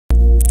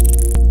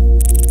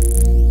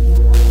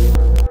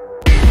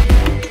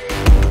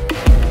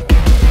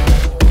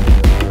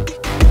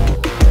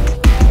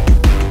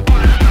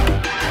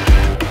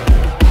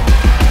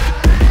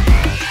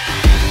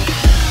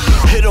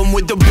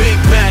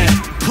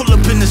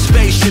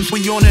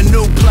We on a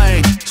new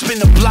plane, spin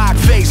the block,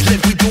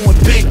 facelift, we doing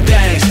big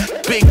things.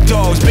 Big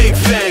dogs, big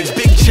fangs,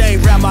 big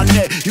chain round my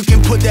neck, you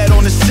can put that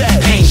on the set.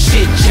 Ain't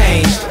shit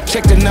changed,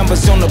 check the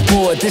numbers on the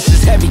board, this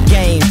is heavy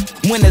game.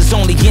 Winners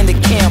only in the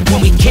camp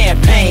when we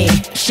campaign.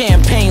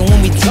 Champagne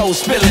when we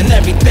toast, spilling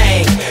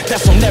everything,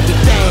 that's on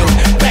everything,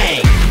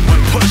 bang.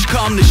 Push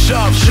come to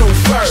shove, shoot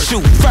first.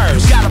 Shoot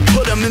first. Gotta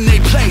put them in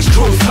their place,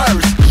 truth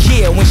hurts.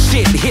 Yeah, when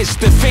shit hits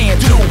the fan,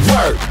 do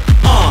work.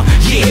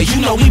 Yeah,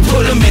 you know we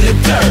put them in the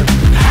dirt.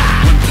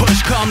 When push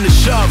come to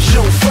shove,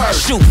 shoot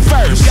first. Shoot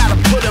first. Gotta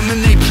put them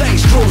in their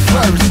place, truth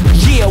hurts.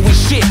 Yeah, when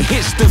shit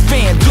hits the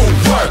fan, do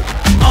work.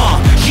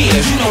 Yeah,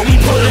 you know we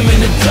put them in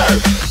the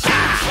dirt.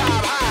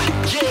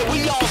 Yeah,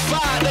 we on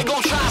fire, they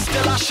gon' try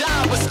steal our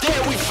shine, but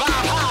still we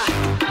vibe high.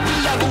 We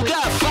leveled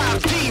up,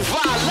 5D,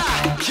 voila.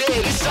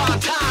 Yeah, this our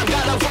time,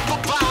 gotta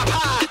vibe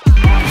high.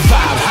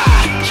 Vibe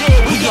high,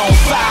 yeah, we on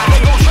fire.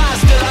 They gon' try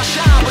steal our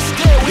shine, but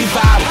still we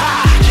vibe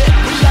high. Yeah,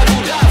 we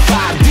leveled up,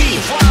 5D,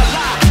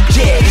 voila.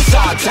 Yeah, this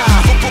our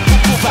time,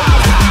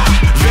 vibe high.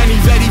 Veni,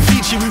 Vedi,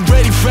 Vici, we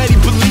ready, Freddy,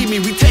 believe me.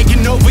 We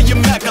taking over your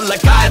Mecca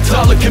like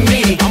Ayatollah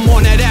Khomeini. I'm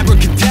on that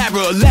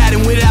abracadabra,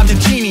 Aladdin without the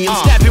genie. I'm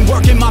snapping,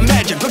 working my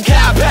magic, look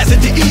how I pass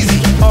it to easy.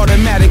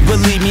 Automatic,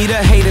 believe me, the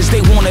haters,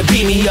 they wanna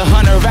be me.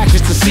 100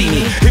 actions to see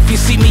me. If you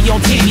see me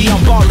on TV, I'm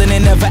ballin'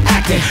 and never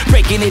acting,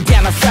 breaking it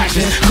down to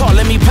fractions,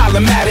 calling me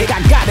problematic. I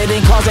got it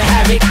and causing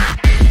havoc.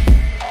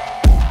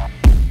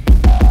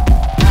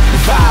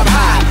 Vibe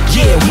high,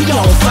 yeah, we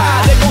on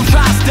fire. They gon'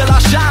 try